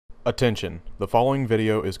Attention, the following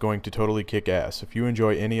video is going to totally kick ass. If you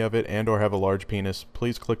enjoy any of it and or have a large penis,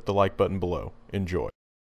 please click the like button below. Enjoy.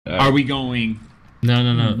 Are we going?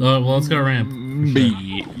 No. Well, let's go ramp.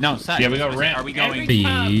 B. No, side. Yeah, we go ramp. Are we going B?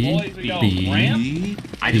 Boys, we go ramp.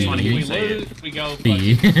 I just want to hear you We say lose, it. we go.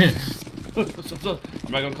 B.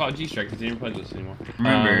 I'm not gonna call it G-Strike because he never plays this anymore.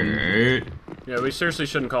 Remember, Yeah, we seriously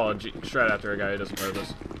shouldn't call it strat after a guy who doesn't play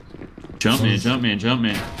this. jump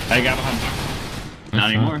man. I got behind. Not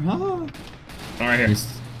anymore. Oh. Right here.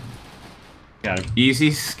 Got him. Easy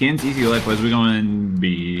skins, easy life. Was we going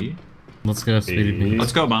B? Let's go, Speedy B.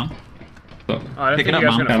 Let's go, bomb. Oh, I didn't Pick it think you up, guys were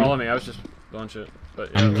Mom. gonna follow me. I was just blowing shit.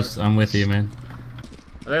 But yeah, I'm with you, man.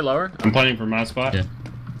 are they lower? I'm planning for my spot. Yeah.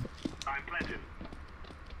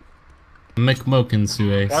 McMokin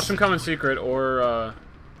Sue. Watch them come in secret, or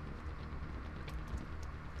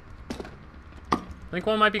I think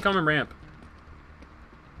one might be coming ramp.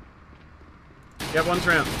 Yep, one's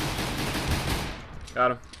ramp.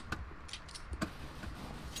 Got him.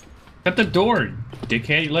 Cut the door,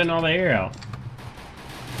 dickhead. You're letting all the air out.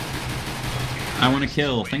 I want to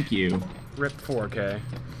kill. Thank you. Rip 4K.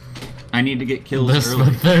 I need to get kills This early.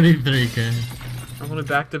 for 33k. I wanted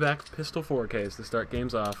back-to-back pistol 4Ks to start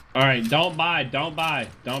games off. All right, don't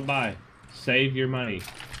buy. Save your money.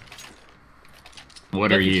 What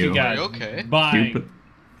Look are at you? guys Okay. buying.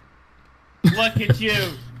 Look at you.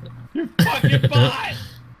 You're fucking buying.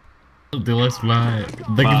 Dude, let's buy.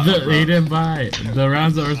 Buy, bro. He didn't buy. The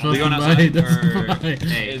rounds that we're supposed to going buy, he outside, doesn't or- buy.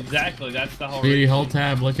 Hey, Exactly. That's the whole. Speedy, reason. hold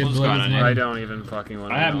tab. Look at What's look going at on his here? I money. don't even fucking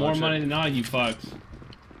want to I have more know money than all you fucks.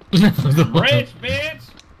 Rich. Rich, bitch.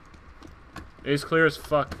 Ace clear as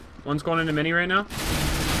fuck. One's going into mini right now.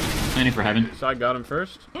 planning for heaven. So I got him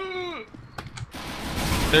first.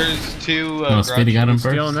 There's two. Oh, Speedy got him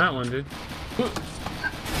first. Stealing that one, dude.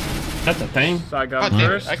 That's a thing. So I got God him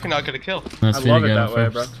damn it, first. I cannot get a kill. No, I Speedy love it got that him way,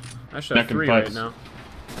 bro. first. I should have Second 3 fight. right now.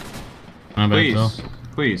 My bad, Please, Joel.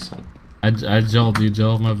 please. I jolled you,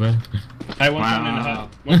 Joel. My bad. Hey, one Wow. coming in the hut.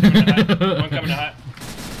 One coming in the hut. One coming in the hut.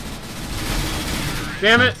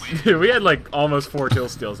 Damn it! Dude, we had like almost 4 kill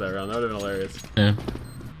steals that round. That would have been hilarious. Yeah.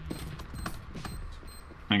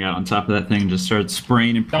 I got on top of that thing and just started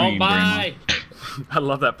spraying and praying. Don't buy. I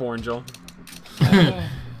love that porn, Joel.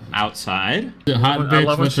 Outside. The hot I bitch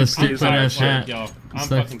love when with she the plays stupid ass Sorry, hat. y'all. I'm Sucks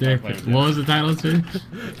fucking dick. tired of What was the title, too?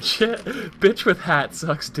 Shit. Bitch with hat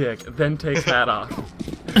sucks dick, then takes hat off.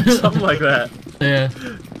 Something like that. Yeah.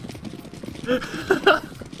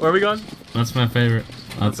 Where are we going? That's my favorite.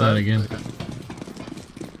 Outside again. Okay.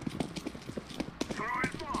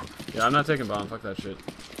 Yeah, I'm not taking bomb. Fuck that shit.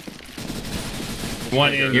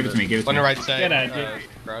 One in. Give it to me. Give it to On me. the right side. Get out of here.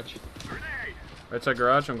 Garage. Right side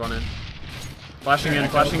garage. I'm going in. Flashing in.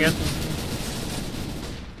 Flashing in.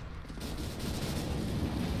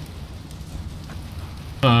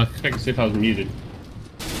 Fuck. Check to see if I was muted.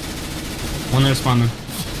 One there spawn then.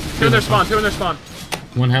 2 in their spawn. 2 in their spawn.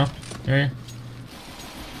 One health area.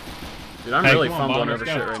 Dude, I'm Hey, really come on, fumbling bomb, over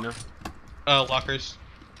let's shit go. right now. Lockers.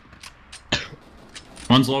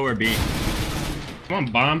 One's lower B. Come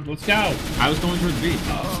on, bomb. Let's go. I was going towards B.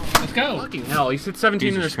 Let's go. Fucking hell. He's hit 17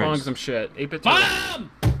 in their Jesus spawn Christ. because I'm shit. 8-bit.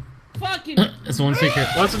 Bomb. Fucking. It's one secret.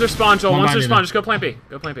 Once in their spawn, Joel. One Once in their body spawn. then. Just go plant B.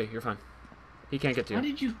 Go plant B. You're fine. He can't get to How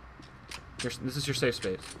you. did you? This is your safe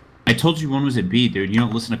space. I told you one was at B, dude. You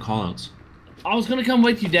don't listen to callouts. I was gonna come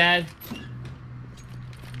with you, Dad.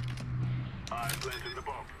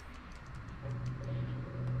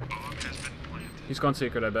 He's gone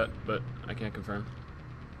secret, I bet, but I can't confirm.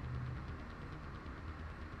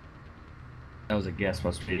 That was a guess,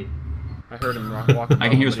 was Speedy. I heard him walking. I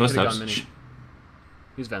can hear his but he could've footsteps. gone mini. Shh.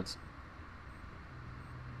 He's vents.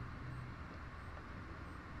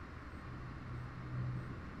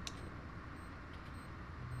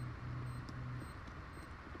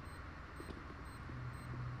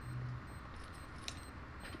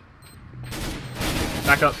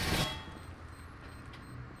 Back up.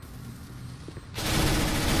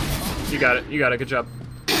 You got it. You got it. Good job.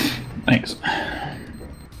 Thanks.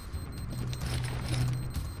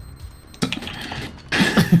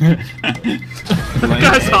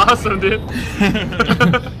 That's awesome, dude.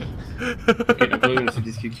 Getting blue and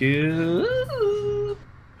CSGO.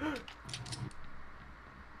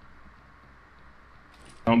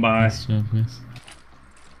 Don't buy. Nice job, guys.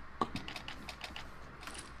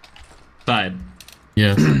 Side.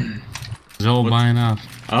 Yes. Joel buying off.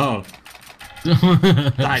 Oh.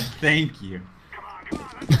 Side, thank you.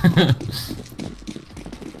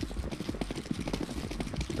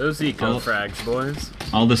 Those eco Oh. frags, boys.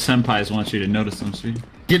 All the senpais want you to notice them, sweetie.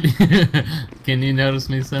 Can you notice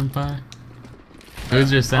me, senpai?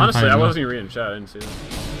 Who's your senpai? Honestly, I Joel? wasn't even reading chat. I didn't see that.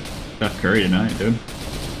 Steph Curry tonight, dude.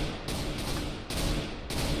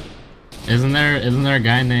 Isn't there a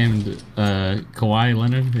guy named Kawhi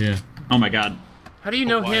Leonard? Yeah. Oh my god. How do you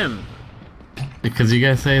know him? Because you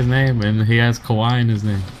guys say his name and he has Kawhi in his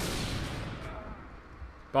name.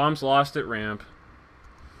 Bombs lost at ramp.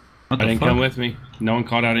 What I the didn't fuck? come with me. No one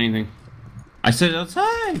called out anything. I said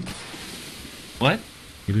outside. What?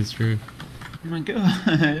 It is true. Oh my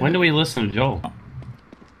god. When do we listen to Joel?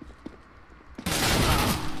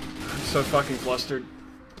 I'm so fucking flustered.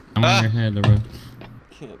 I'm on your head, bro.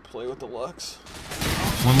 Can't play with the Lux.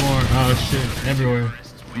 One more. Oh shit! Everywhere.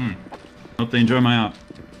 Hope they enjoy my op.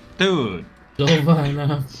 Dude. So fine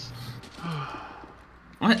now.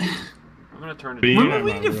 What? I'm gonna turn to Be- drugs.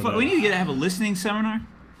 We need to have a listening seminar.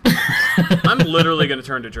 I'm literally gonna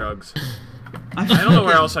turn to drugs. I don't know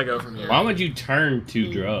where else I go from here. Why would you turn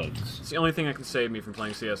to drugs? It's the only thing that can save me from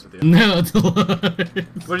playing CS with you. No, it's a lie.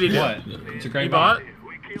 What did he do? What? It's a great He bought?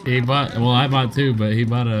 He bought. Well, I bought two, but he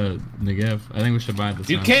bought a Negev. I think we should buy this.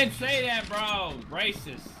 You time. can't say that, bro.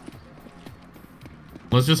 Racist.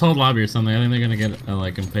 Let's just hold lobby or something. I think they're gonna get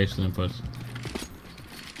like impatient and push.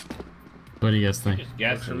 What do you guys think? Just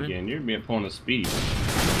guessing again. You're being pulling a speed.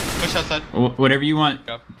 Push outside. Whatever you want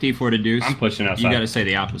Yep. T4 to do. I'm pushing outside. You gotta say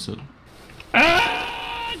the opposite.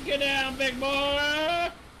 Ah! Get down, big boy!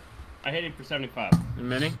 I hit him for 75. And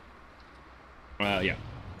mini? Yeah.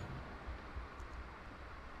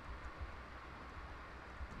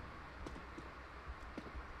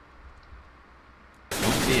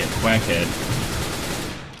 Don't be a quackhead.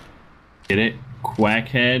 Get it?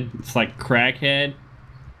 Quackhead? It's like crackhead.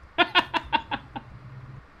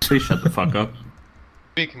 Please shut the fuck up.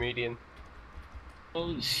 Be a comedian.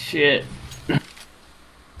 Holy shit.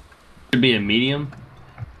 Should be a medium?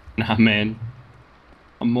 Nah, man.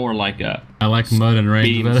 I'm more like a I like mud and range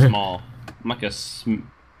medium better. small. I'm like a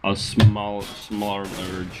smaller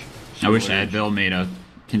urge. I wish Urge. Advil made a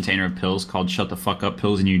container of pills called "Shut the Fuck Up"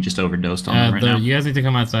 pills, and you just overdosed on them right now. You guys need to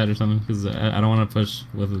come outside or something because I don't want to push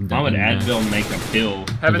with a. Why would Advil make a pill?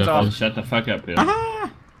 Heaven's Definitely. off. Shut the fuck up, pill.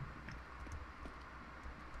 Ah!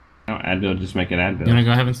 No, Advil, just make an Advil. You wanna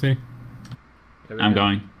go Heaven City? I'm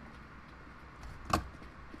going.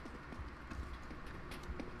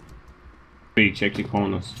 Speed, check your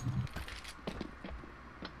corners.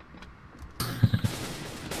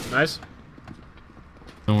 Nice.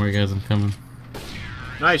 Don't worry, guys. I'm coming.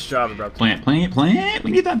 Nice job, Abrupt. Plant. We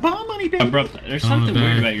need that bomb money, baby. Bro, there's I wanna something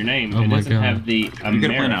weird die. about your name. Oh It my doesn't God. have the You gotta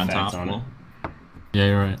plant it on Amerifats top. on it. Well, Yeah,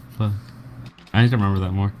 you're right. Fuck. I need to remember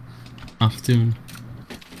that more. Off tune.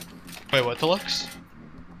 Wait, what, Deluxe?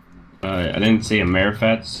 I didn't see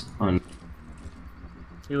Amerifats on.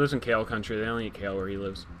 He lives in kale country. They only eat kale where he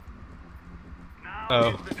lives.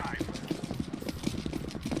 Oh.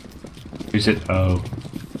 Who said, oh?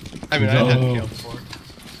 I mean, I've had No. kale before.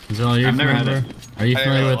 Is all you I've never had familiar? Are you I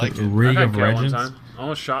familiar really with like it. Rig I've had of kale one Regents? time. I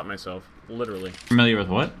almost shot myself. Literally. familiar with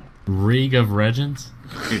what? Rig of Regents?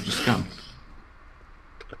 Here, just come.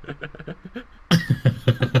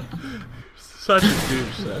 Such a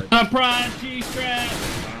douche. Surprise G-strap!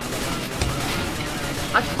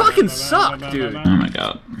 I fucking suck, dude. Oh my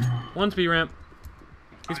god. One's B ramp.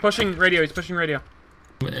 He's pushing radio. He's pushing radio.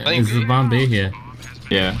 Is the bomb B here?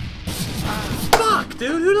 Yeah. Fuck,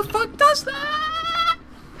 dude. Who the fuck does that?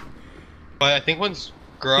 But I think one's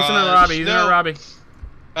garage. He's in a Robbie. He's in no. a Robbie.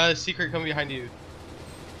 Secret coming behind you.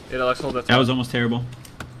 Yeah, let's hold that. That was almost terrible.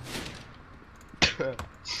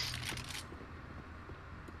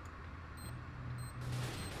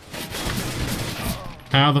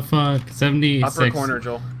 How the fuck? 76. Upper corner,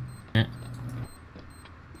 Joel. Yeah.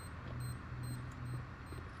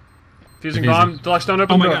 Fusing Defusing. bomb. Deluxe, don't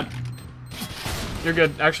open Oh my door. god. You're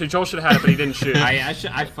good. Actually, Joel should have had it, but he didn't shoot. I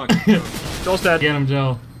fucking. Joel's dead. Get him,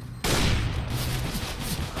 Joe.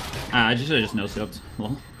 I just no scoped.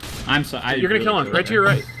 Well, I'm sorry. You're gonna kill him. Right to your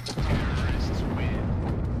right.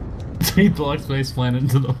 He blocks face planted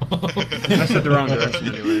into the wall. I said the wrong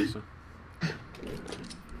direction anyway. So.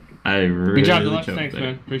 I really Good job, Deluxe. choked Thanks, there.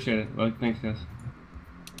 man. Appreciate it. Look, thanks, guys.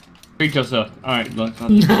 Freak yourself. Alright, Deluxe.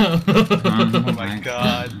 No. Oh my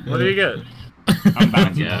god. What did he get? I'm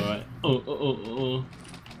bouncing, Yeah. by the way. Oh.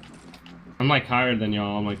 I'm like higher than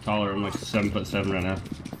y'all. I'm like taller. I'm like 7'7" right now.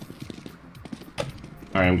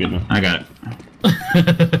 Alright, I'm getting him. I got it.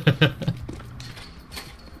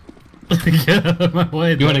 Get out of my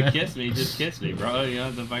way, You wanna Dad. kiss me? Just kiss me, bro. You don't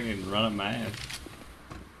have to fucking run up my ass.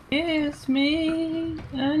 Kiss me,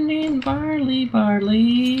 onion, barley,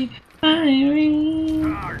 Irene.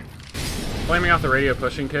 Flaming off the radio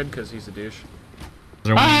pushing kid because he's a douche. Is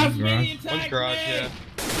there one in the garage? One's garage, yeah.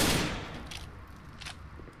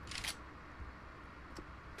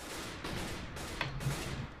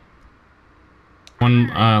 One,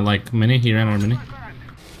 like, mini? He ran out of mini?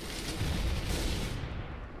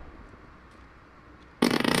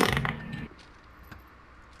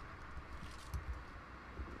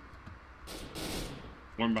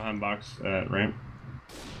 box ramp.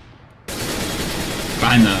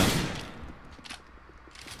 Behind the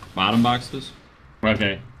bottom boxes.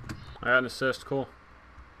 Okay. I got an assist. Cool.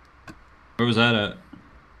 Where was that at?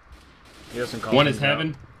 He doesn't call One things is out.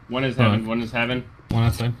 heaven. One is heaven. One is heaven. One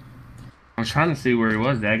outside. I was trying to see where he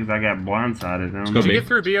was, Dad, because I got blindsided. go Did you B. get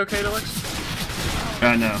through B okay, Deluxe?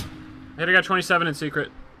 No. Hit, I got 27 in secret.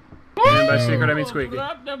 And by secret, I mean squeaky.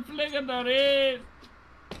 Drop the flickadores.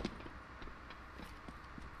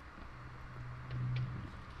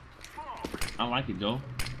 I like it, Joel.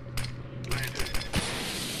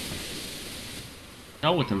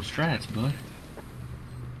 Go with them strats, bud.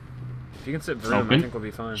 If you can sit Vroom, I Open. think we'll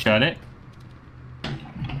be fine. Shut it.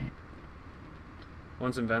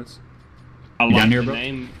 One's in vents. I You like down the here, bro?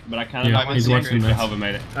 name, but I kind of Yeah, like he's the watching secret. this. Jehovah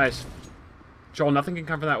made it. Nice. Joel, nothing can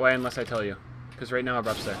come from that way unless I tell you. Because right now,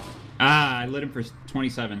 Abrupt's there. Ah, I lit him for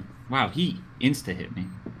 27. Wow, he insta hit me.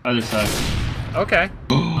 Other side. Okay.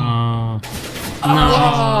 Oh.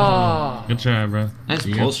 Oh! Good try, bro. That's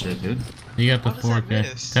You bullshit, dude. You got the How does that 4K.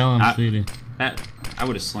 miss? Tell him, I- sweetie. That I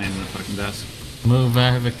would have slammed the fucking desk. Move, I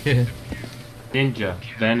have a kid. Ninja.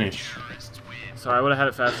 Vanish. Sorry, I would have had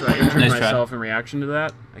it faster. I injured Nice try. myself in reaction to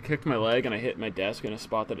that. I kicked my leg and I hit my desk in a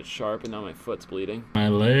spot that it's sharp, and now my foot's bleeding. My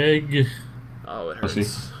leg. Oh, it Pussy.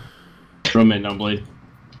 hurts. Roommate, don't bleed.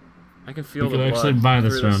 I can feel We the could blood actually buy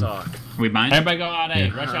this through the round. sock. We bind? Everybody go out A.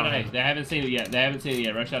 Yeah. Rush out A. They haven't seen it yet. They haven't seen it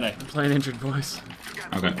yet. Rush out A. I'm playing injured voice.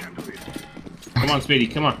 Okay. Come on, Speedy.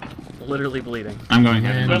 Come on. Literally bleeding. I'm going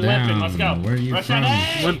Man heaven. Good limping. down. Let's go. Where are you Rush from?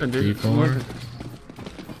 out A. Limping, dude. D4.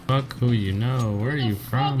 Fuck who you know. Where are you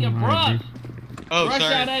from? you, bro? Alright, Oh, Rush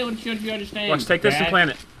out sorry. A. What should you understand? Watch, take this and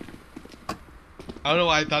plant it. I don't know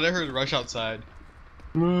why I thought I heard rush outside.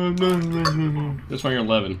 This one you're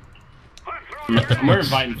 11. We're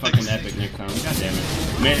inviting fucking Epic next time. God damn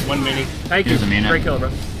it. 1 minute. Thank you. Here's a mana. Great kill, bro.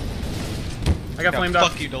 I got Yeah, flamed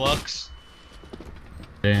fuck up. you, Deluxe.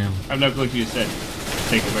 Damn. I have no clue if you said.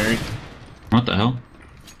 Take a berry. What the hell?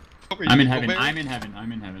 What were I'm you, in heaven. Goldberry? I'm in heaven.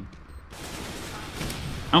 I'm in heaven.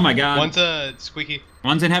 Oh my god. One's squeaky.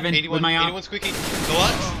 One's in heaven 81, with my op. 81 squeaky.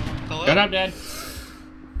 Deluxe? Hello? Shut up, Dad.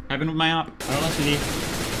 Heaven with my op. I don't listen to you.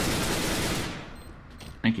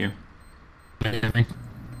 Thank you.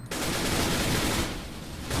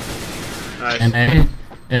 Nice. And A.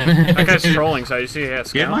 That guy's trolling, so you see he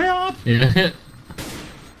has Get scout. my op. Yeah.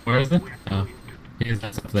 Where is it? Oh. He's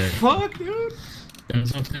up there. Fuck, dude.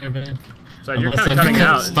 There's up there, man. Side, you're Unless kind of I cutting can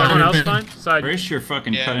out. Is start everyone else it. fine? Side. First you're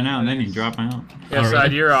fucking Yeah. cutting out, and then you drop my op. Yeah, Oh, side,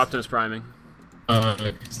 really? you're Optimus priming.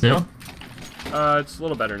 Still? It's a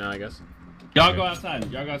little better now, I guess. Y'all go outside.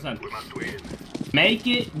 Y'all go outside. Make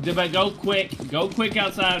it. Go quick. Go quick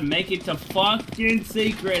outside. Make it to fucking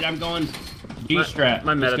secret. I'm going G-strap.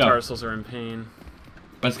 My Let's go. metatarsals are in pain.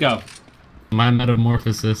 Let's go. My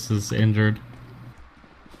metamorphosis is injured.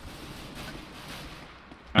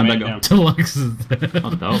 How'd that made it go? down. Deluxe is dead.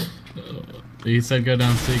 Oh, dope. He said go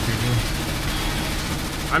down secret.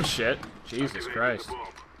 I'm shit. Jesus Christ.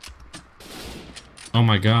 Oh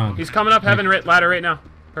my god. He's coming up heaven ladder right now.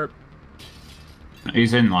 Perp.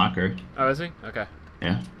 He's in locker. Oh, is he? Okay.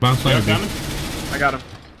 Yeah. Bounce Y'all fighter. coming? I got him.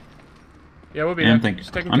 Yeah, we'll be Yeah, there.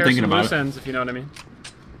 Just taking I'm care of thinking some about loose it. ends, if you know what I mean.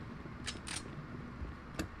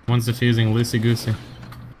 One's defusing loosey goosey.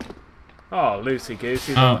 Oh, loosey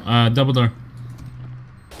goosey. Oh, double door.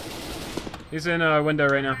 He's in a window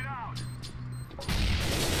right now.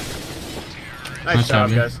 Nice Nice job, job,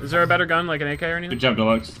 yeah. guys. Is there a better gun, like an AK or anything? Good job,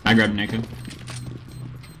 Deluxe. I grabbed naked. Do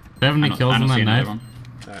you have any kills in that another knife? one.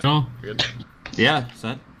 Joel? Good. Yeah,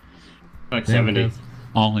 set. Like Damn, 70. good.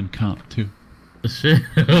 All in comp too. Shit.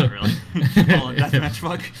 Not really. All in deathmatch,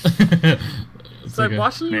 fuck. It's like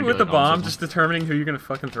watching you maybe with the like all bomb, of them. just determining who you're gonna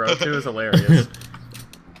fucking throw it to is hilarious.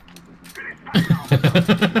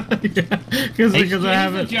 Because I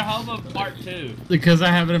have it. Jehovah Part 2. Because I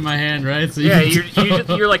have it in my hand, right? So you Yeah,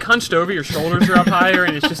 can you're like hunched over, your shoulders are up higher,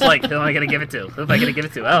 and it's just like, who am I gonna give it to? Who am I gonna give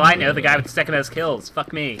it to? Oh, I know, the guy with the second most kills.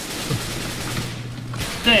 Fuck me.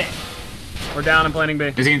 Sick. We're down and planning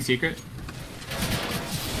B. Is he in secret?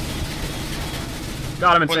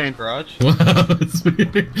 Got him One's insane. garage. Wow,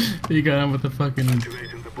 sweet. You got him with the fucking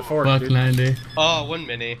The fork, fuck dude. 90. Oh, 1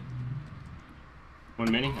 mini.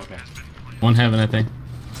 1 mini? Okay. One heaven, I think.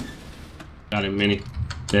 Got him, mini.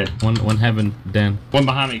 Dead. One heaven, Dan. One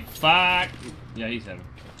behind me. Fuck. Yeah, he's heaven.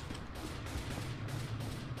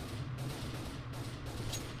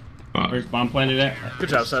 Where's bomb planted at? Good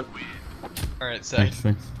job, Seth. Alright, set. Thanks,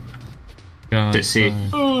 thanks. God, To see.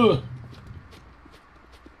 sorry. Ugh.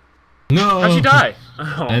 No! How'd you die?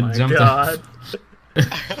 Oh I my jumped god.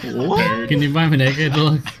 What? Can you buy me naked,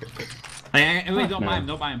 Deluxe? Hey, wait, don't No. buy him,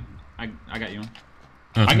 don't buy him. I got you.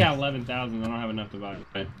 Okay. I got 11,000. I don't have enough to buy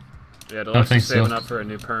it. Yeah, Deluxe think is saving so. up for a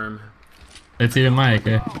new perm. It's even my AK.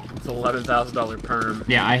 It's $11,000 perm.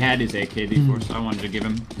 Yeah, I had his AK before, so I wanted to give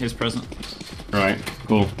him his present. Alright,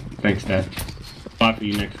 cool. Thanks, Dad. Spot for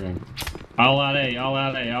you next round. All out A, all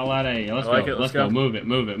out A, all out A. Let's like go, it, let's let's go. go. Move it,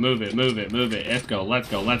 move it, move it, move it, move it. Let's go, let's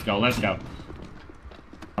go, let's go, let's go.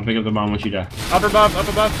 I'll pick up the bomb once you die. Up above, up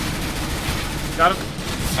above. Got him.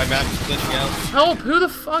 My map is glitching out. Help! Who the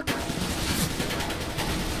fuck?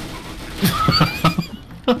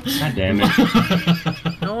 God damn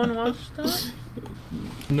it. No one watched that?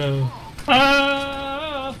 No.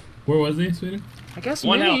 Ah! Where was he, sweetie? I guess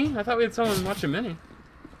One Mini. I thought we had someone watching Mini.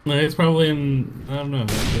 No, he's probably in. I don't know.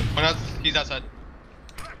 One out, he's outside.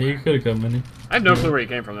 He could have come in. I have no clue where he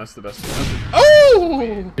came from. That's the best.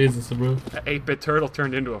 Oh! Jesus, bro. That 8-bit turtle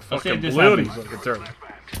turned into a see fucking if this blue happens. looking turtle.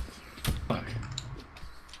 Fuck.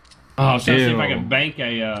 Oh, I was trying to see if I Ew. could bank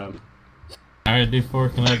a, Alright,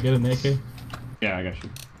 D4, can I get an AK? Yeah, I got you.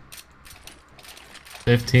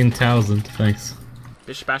 15,000, thanks.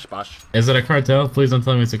 Bish bash bosh. Is it a cartel? Please don't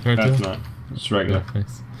tell me it's a cartel. That's not. It's regular. Yeah,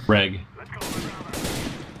 thanks. Reg.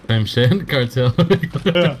 Same shit, cartel.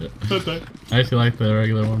 Yeah. I actually like the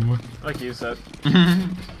regular one more. Like you said.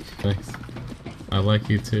 Thanks. I like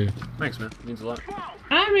you too. Thanks, man. Means a lot.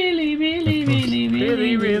 I really, really, really,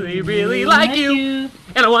 Really, really, really like you.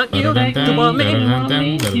 And I want you to want me.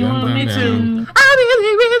 You want me too. I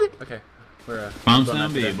really, really. Okay. We're Bounce on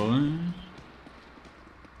down, that baby today. boy.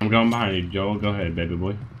 I'm going behind you, Joel. Go ahead, baby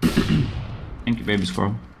boy. Thank you, baby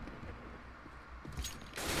squirrel.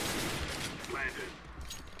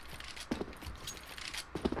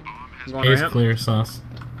 He's going He's ramp. clear sauce.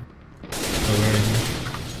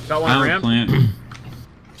 Got one Power ramp. plant.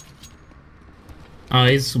 Oh,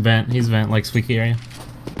 he's vent. He's vent, like squeaky area.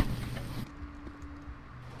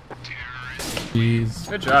 Jeez.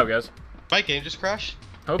 Good job, guys. My game just crashed.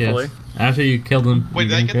 Hopefully. Yes. After you killed him. Wait, you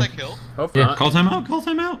did I didn't get care? that kill? Hopefully Yeah. not. Call timeout, call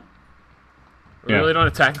timeout. We Yeah. really don't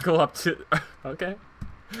have tactical up to. Okay.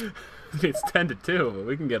 It's 10 to 2, but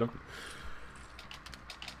we can get him.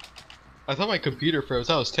 I thought my computer froze.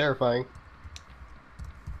 That was terrifying.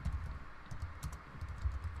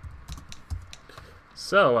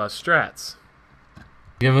 So, strats.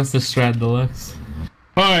 Give us the strat deluxe.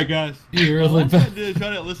 Alright, guys. You really Try bad.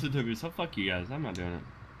 to listen to me, so fuck you guys. I'm not doing it.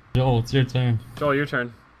 Joel, it's your turn. Joel, your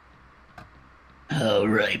turn.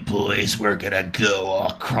 Alright, boys, we're gonna go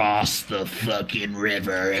across the fucking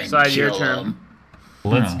river and Side, your kill turn. them.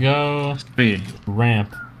 Let's Oh. go Speed.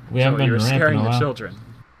 ramp. We haven't Joel, been you're to ramp in scaring a the while. children.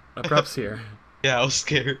 Abrupt's here. Yeah, I was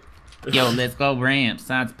scared. Yo, let's go ramp.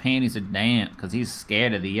 Side's panties are damp, cause he's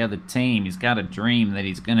scared of the other team. He's got a dream that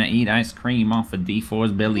he's gonna eat ice cream off of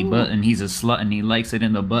D4's belly button. He's a slut and he likes it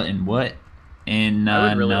in the button. What? And I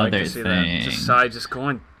would really like another to see thing. that. Just Side just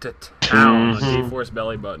going to town Mhm. on D-Force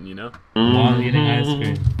belly button, you know? While eating ice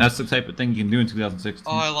cream. That's the type of thing you can do in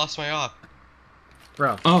 2016. Oh, I lost my op.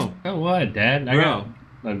 Bro. Oh, Oh, what, Dad? bro.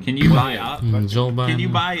 Can you buy up? Joel Can you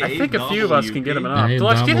buy I think a few of us can get him an op. Hey,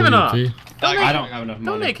 Deluxe, get him an op. WP. I don't have enough money.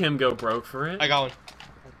 Don't make him go broke for it. I got one.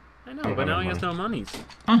 I know, but now he has no monies.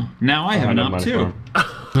 Oh, now I have I an don't op have money too.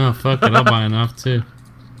 for 'em. Oh, fuck it. I'll buy enough too.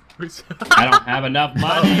 I don't have enough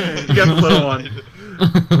money. You got the little one.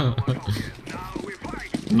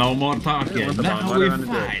 No more I talking. didn't want the bomb. Now Why we do I wanna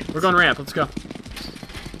do it? fight. We're going ramp. Let's go.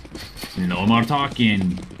 No more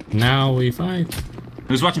talking. Now we fight.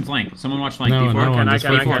 Who's watching flank? Someone watch flank. No, D4. no one. I just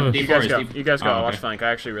can. wait for us. You guys D4 go. is D4. You guys go. Oh, I'll watch okay. flank.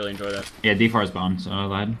 I actually really enjoy that. Yeah, D4 is bomb, so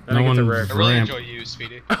lad. Then I No get to one- work. I really Ramp. enjoy you,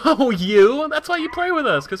 Speedy. Oh, you? That's why you play with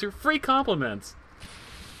us, because you're free compliments.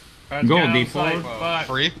 Let's Go, go, D4. fight, fuck.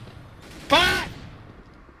 Free? Fuck!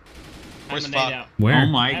 Where's I'm a nade Spot? out. Where? Oh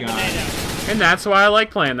my I'm a god. nade out. And that's why I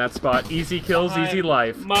like playing that spot. Easy kills, easy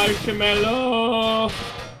life. Marshmallow.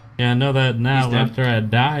 Yeah, I know that now He's dead. after I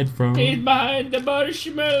died from. He's behind the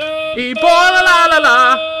marshmallow. La la la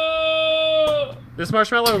la. This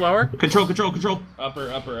marshmallow lower? Control, control, control. Upper.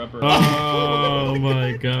 Oh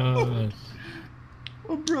my god.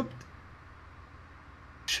 Abrupt.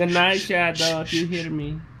 Good night, Shadow, if you hear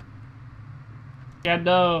me.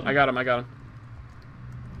 Shadow. I got him.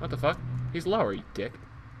 What the fuck? He's lower, you dick.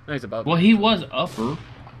 No, he's above. Well, he was upper.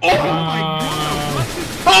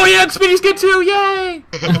 Oh yeah, and Speedy's good too! Yay!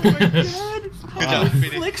 Good job,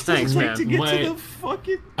 Speedy. Thanks, man. Wait.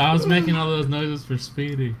 I was making all those noises for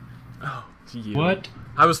Speedy. Oh, you. What?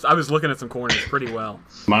 I was looking at some corners pretty well.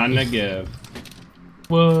 Mine to give.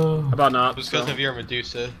 Whoa. How about not? Just because of your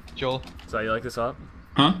Medusa, Joel. So you like this up?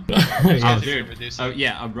 Huh? Because Yeah. of your Medusa. Oh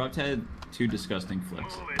yeah, Abrupt had 2 disgusting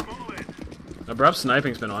flicks. Abrupt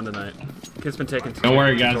sniping's been on tonight. Kid's been taking Don't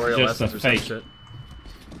worry, guys, tutorial it's just a lessons or some fake. shit.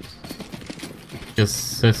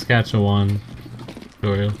 Just Saskatchewan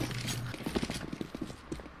tutorial.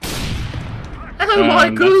 Oh my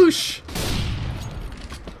gosh!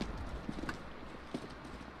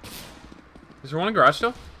 Is there one in garage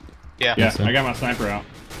still? Yeah. Yeah, I got my sniper out.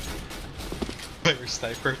 Player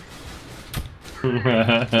sniper. Flank, Who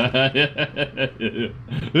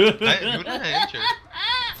did I injure?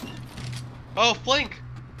 Oh, flank!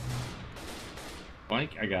 I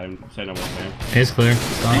got him. Say no more, fam. A's clear.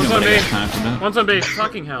 One's on Nobody B. got time for that. One's on B.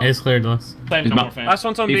 Fucking hell. A's clear, Deluxe. Say no more, fam. Last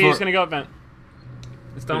one's on B. Before- He's gonna go up vent.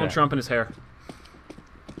 It's Donald Yeah. Trump in his hair.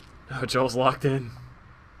 Oh, Joel's locked in.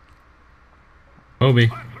 Obi.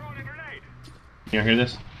 You hear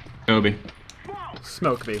this? Kobe.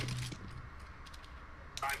 Smoke B.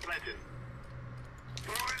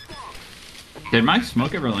 Did my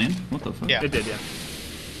smoke ever land? What the fuck? Yeah. It did, yeah.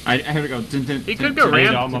 I heard it go. Dun, dun, He dun, could go dun. I need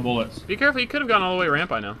ramp. all my bullets. Be careful, he could have gone all the way ramp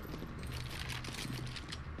by now.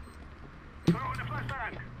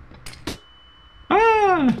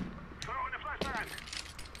 Ah!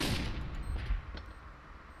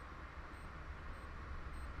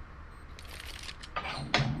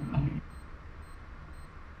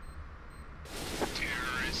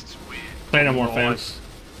 Say no more, fam. Nice.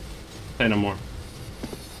 Say no more.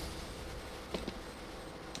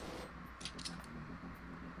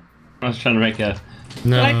 I was trying to make a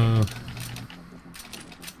No.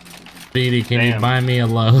 Speedy, can you Damn. buy me a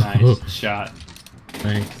low? nice shot.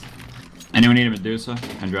 Thanks. Anyone need a Medusa?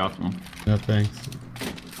 I dropped one. No thanks.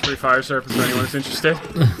 Free fire surface for anyone who's interested.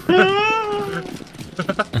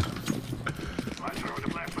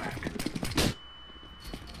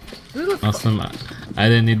 Awesome. I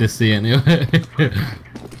didn't need to see anyway. I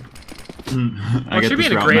Well, get should be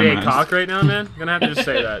this in a route grade 8 memorized. cock right now, man. Gonna have to just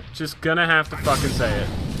say that. Just gonna have to fucking say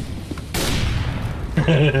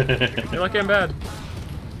it. You're lucky I'm bad.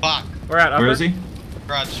 Fuck. We're at upper. Where is he?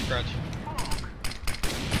 Garage, garage.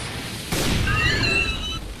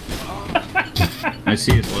 I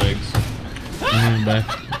see his legs. I'm back.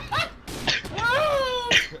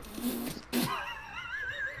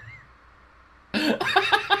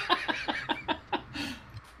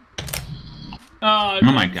 Oh,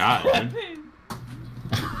 Oh my god, dude.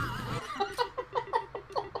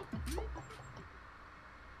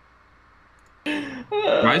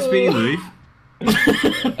 Why did Speedy leave?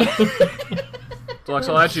 Deluxe,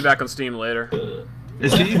 I'll add you back on Steam later.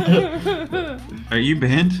 Is he? Are you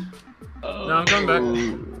banned? No, I'm coming back.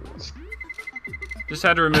 Just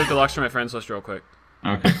had to remove Deluxe from my friends list real quick.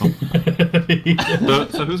 Okay, cool.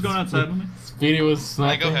 So who's going outside with me? Speedy was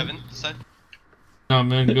I sniping. go heaven. Side. No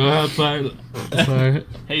man, go outside. Sorry.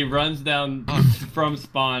 He runs down from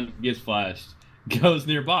spawn, gets flashed. Goes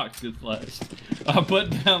near box, gets flashed. I put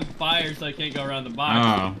down fire so I can't go around the box.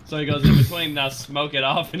 Oh. So he goes in between, now smoke it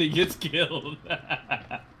off, and he gets killed.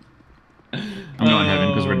 I'm going heaven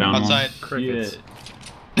because we're down one. Outside. Crickets.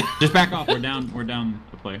 Shit. Just back off. We're down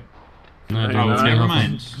a player. No, Hey, dude, Oh, no, never no.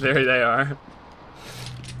 mind. There they are.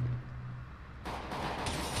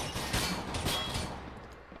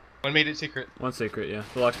 One made it secret. One secret, yeah.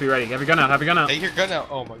 Deluxe, be ready. Have your gun out. Have your gun out. Hey, your gun out.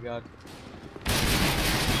 Oh my god.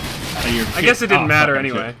 I guess it didn't Oh, matter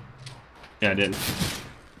fucking anyway. shit. Yeah, it didn't.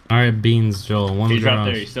 Alright, Beans, Joel. One He's right garage.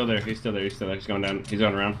 there. He's still there. He's still there. He's still there. He's going down. He's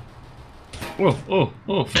going around. Whoa, oh,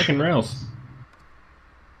 oh, fucking rails.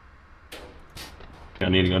 I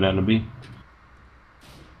need to go down to B.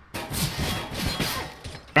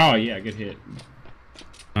 Oh, yeah, good hit.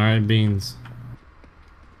 Alright, Beans.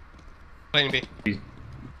 Playing B.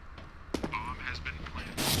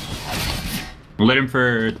 Lit him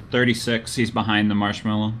for 36. He's behind the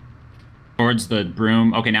marshmallow. Towards the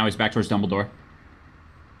broom. Okay, now he's back towards Dumbledore.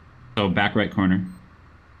 So back right corner.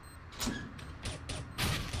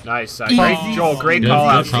 Nice. Great, Joel, great Good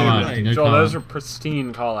callouts, call out, dude. good Joel, call those out. are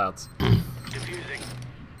pristine callouts.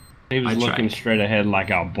 He was I looking tried. straight ahead like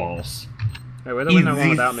a boss. Hey, where the window one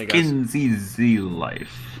without me, guys? Easy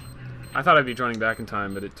life. I thought I'd be joining back in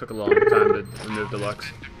time, but it took a long time to remove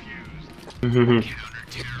Deluxe.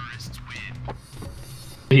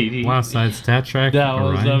 Wow, side stat track. That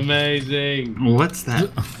was Orion. amazing. What's that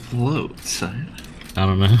float side? I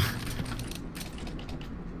don't know.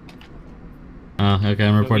 Oh, okay,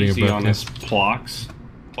 I'm reporting a Easy on brokenness. his blocks.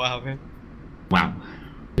 Wow, man. Wow.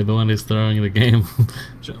 You're the one who's throwing the game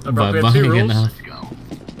Bro, by we have two buying it rules. now.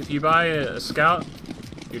 If you buy a scout,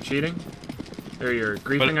 you're cheating. Or you're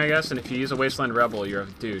griefing, I guess, and if you use a Wasteland Rebel, you're a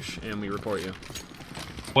douche, and we report you.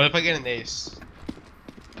 What if I get an ace?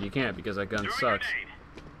 You can't, because that gun sucks.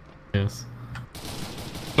 Yes.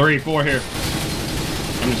 3, 4 here.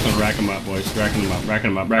 I'm just gonna rack him up, boys. Racking him up,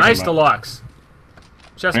 racking him up, racking Nice him up. Deluxe!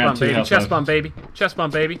 Chest I got bump, 2 baby, health chest left. bump, baby, chest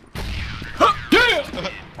bump, baby.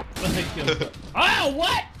 Oh,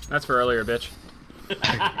 what? That's for earlier, bitch.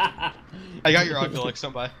 I got your Deluxe,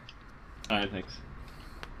 don't buy. Alright, thanks.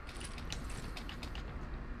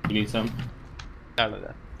 You need some? No.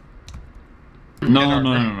 No.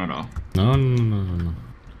 No.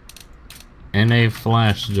 And a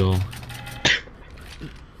flash, Joel.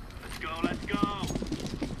 Let's go.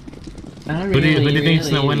 Who do you think's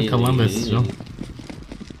gonna win Columbus, Joel?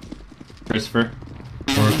 Christopher.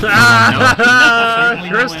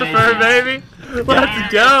 Christopher, baby.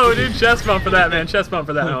 Let's go, dude. Chest bump for that, man. Chest bump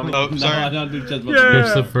for that, homie. Oh, No, I sorry. don't do chest bump. Yeah.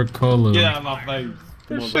 Christopher Colo. Get out of my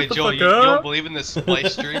face. Wait, the Joel, fuck you don't up. believe in this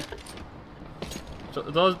splice stream?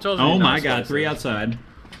 Oh my god, 3 outside.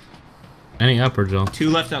 Any upper, Joel? 2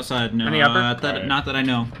 left outside. No, Any upper? Right. Not that I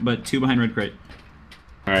know, but 2 behind red crate.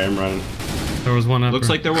 Alright, I'm running. There was one upper. Looks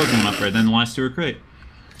like there was one upper, then the last 2 are crate.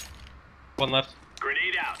 One left.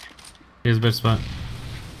 Grenade out. Here's a best spot.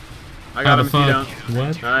 I got him if you fuck? don't.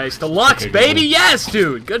 What? Nice. Deluxe, baby. Yes,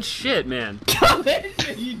 dude. Good shit, man.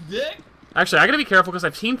 You dick! Actually, I gotta be careful because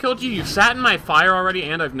I've team killed you. You've sat in my fire already,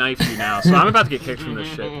 and I've knifed you now. So I'm about to get kicked from this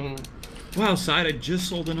shit. Wow, side, I just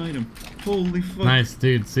sold an item. Holy fuck. Nice,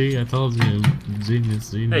 dude. See, I told you.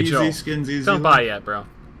 Genius. Hey, Easy Joel. skins, easy. Don't buy yet, bro.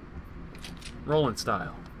 Rolling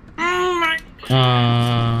style.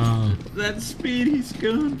 That speed, he's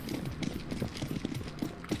gone.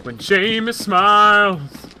 When Jameis smiles.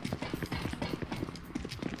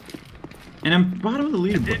 And I'm bottom of the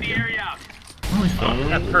leaderboard. Did the area out. Holy fuck.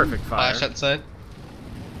 That perfect fire. Flash outside.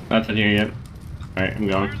 Not in here yet. Alright, I'm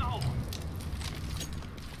going.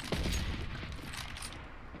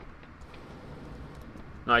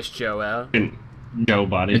 Nice, Joel. Joe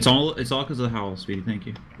body. It's all because of the howl, Speedy, thank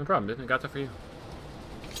you. No problem, dude. I got that for you.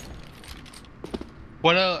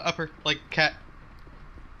 One upper, like cat.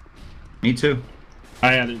 Me too.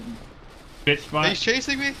 I had a bitch spot. He's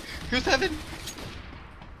chasing me. Who's heaven?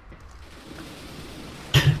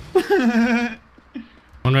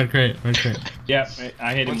 One red crate. Yep,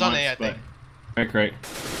 I hit him One's on once, A, I think. Right, great.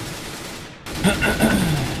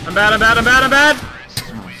 I'm bad.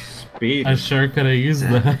 Speed. I sure could have used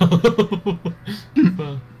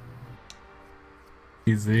that.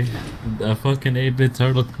 Easy. A fucking 8-bit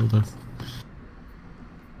turtle killed us.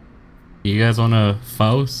 You guys wanna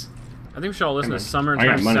Faust? I think we should all listen to I Summertime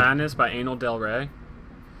got money. Sadness by Anal Del Rey.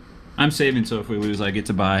 I'm saving so if we lose, I get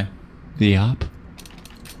to buy. The op?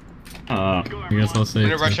 Uh, I guess I'll say I'm it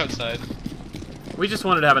gonna rush too. outside. We just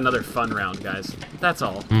wanted to have another fun round, guys. That's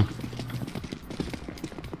all.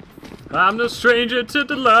 I'm no stranger to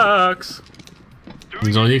Deluxe.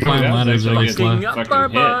 So you climb that was ladders or actually like good. Fucking slap? up Fucking our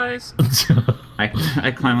hit. buys.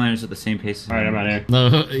 I climb ladders at the same pace as Alright, I'm out here.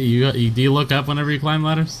 No, you do you look up whenever you climb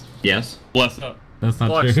ladders? Yes. Bless up. That's not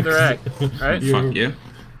Deluxe, true. they're A, right? Fuck you.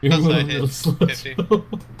 You're That's one not of hit. those sluts. 50.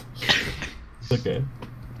 It's okay.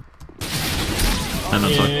 I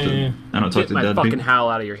don't talk Get to my dead fucking people. howl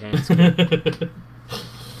out of your hands.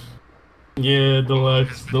 Yeah,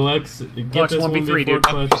 Deluxe, get Deluxe this 1v3, dude.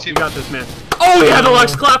 clutch. You got this, man. Oh yeah,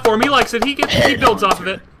 Deluxe, clap for him. He likes it. He builds off of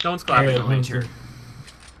it. No one's clapping. Alright,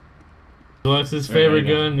 Deluxe's favorite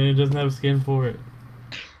gun, and he doesn't have skin for it.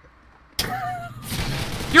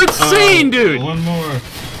 You're insane, dude. One more.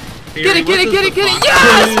 Get it.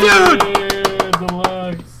 Yes, dude. Yeah,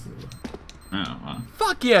 Deluxe. Oh, wow.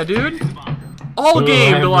 Fuck yeah, dude. All Ooh, I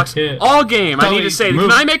game, have a Deluxe. kit. All game. I need Tony, to say, move.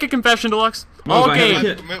 can I make a confession, Deluxe? All I have a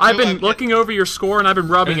game. kit. I've been Move, looking over your score and I've been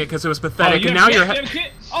rubbing it because it was pathetic, and now you're.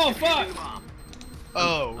 Oh, fuck!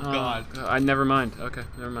 Oh god. I never mind. Okay,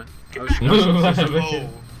 never mind. Move, I have a Oh. kit.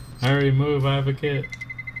 Hurry, move, I have a kit.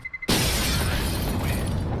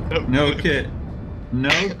 No kit. No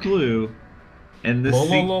clue. And this Oh, Oh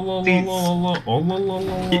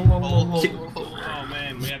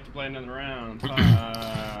man, we have to play another round. Fuck.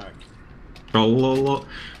 Trololo.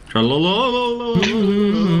 Trololo. Can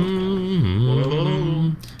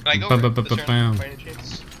I go over this round by any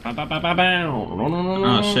chance?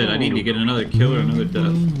 Oh shit, I need to get another kill or another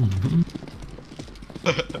death.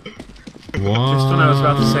 Just when I was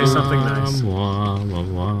about to say something nice.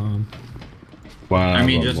 I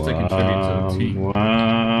mean, just to contribute to the team.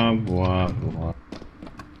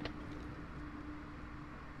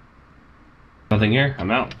 Nothing here.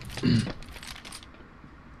 I'm out.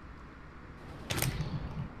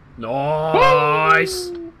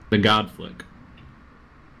 Nice. The God flick.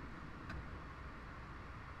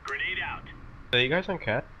 Grenade out. Are you guys on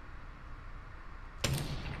cat?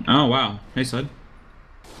 Oh wow. Hey, Sud.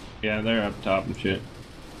 Yeah, they're up top and shit.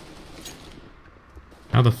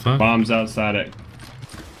 How the fuck? Bombs outside it.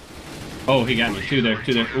 Oh, he got me. Two there.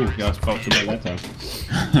 Ooh, he got spoke too late that time.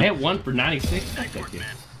 I hit 1 for 96. Thank you.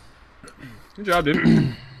 Good job,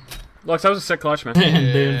 dude. Lux, that was a sick clutch, man.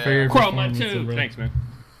 Dude, for your Chroma performance, 2. bro. Thanks, man.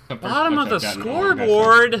 Bottom of the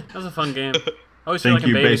scoreboard. That was a fun game. I always feel like I'm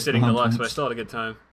you, based babysitting on Deluxe, but I that. still had a good time.